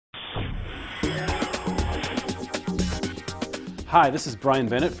Hi, this is Brian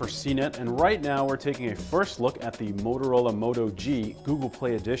Bennett for CNET, and right now we're taking a first look at the Motorola Moto G Google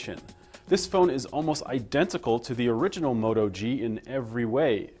Play Edition. This phone is almost identical to the original Moto G in every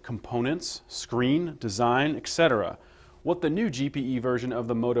way: components, screen, design, etc. What the new GPE version of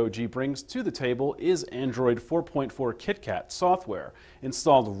the Moto G brings to the table is Android 4.4 KitKat software,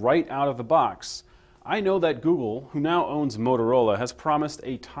 installed right out of the box. I know that Google, who now owns Motorola, has promised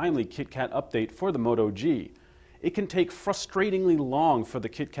a timely KitKat update for the Moto G. It can take frustratingly long for the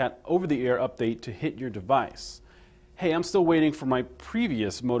KitKat over-the-air update to hit your device. Hey, I'm still waiting for my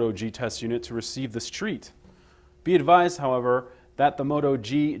previous Moto G test unit to receive this treat. Be advised, however, that the Moto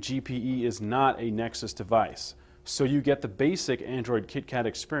G GPE is not a Nexus device, so you get the basic Android KitKat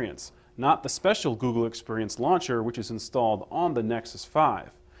experience, not the special Google Experience Launcher which is installed on the Nexus 5.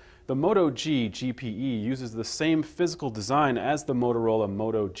 The Moto G GPE uses the same physical design as the Motorola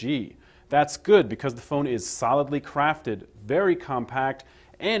Moto G. That's good because the phone is solidly crafted, very compact,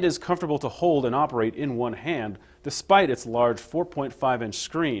 and is comfortable to hold and operate in one hand despite its large 4.5-inch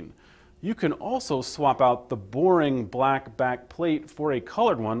screen. You can also swap out the boring black back plate for a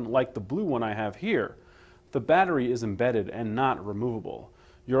colored one like the blue one I have here. The battery is embedded and not removable.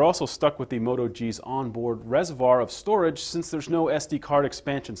 You're also stuck with the Moto G's onboard reservoir of storage since there's no SD card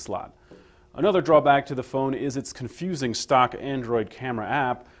expansion slot. Another drawback to the phone is its confusing stock Android camera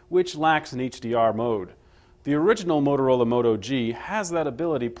app, which lacks an HDR mode. The original Motorola Moto G has that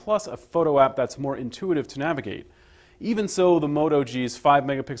ability, plus a photo app that's more intuitive to navigate. Even so, the Moto G's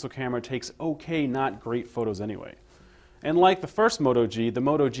 5-megapixel camera takes okay, not great photos anyway. And like the first Moto G, the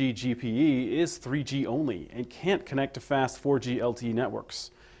Moto G GPE is 3G only and can't connect to fast 4G LTE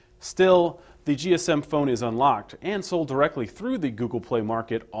networks. Still, the GSM phone is unlocked and sold directly through the Google Play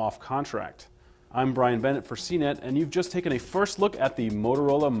market off contract. I'm Brian Bennett for CNET, and you've just taken a first look at the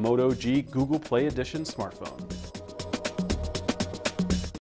Motorola Moto G Google Play Edition smartphone.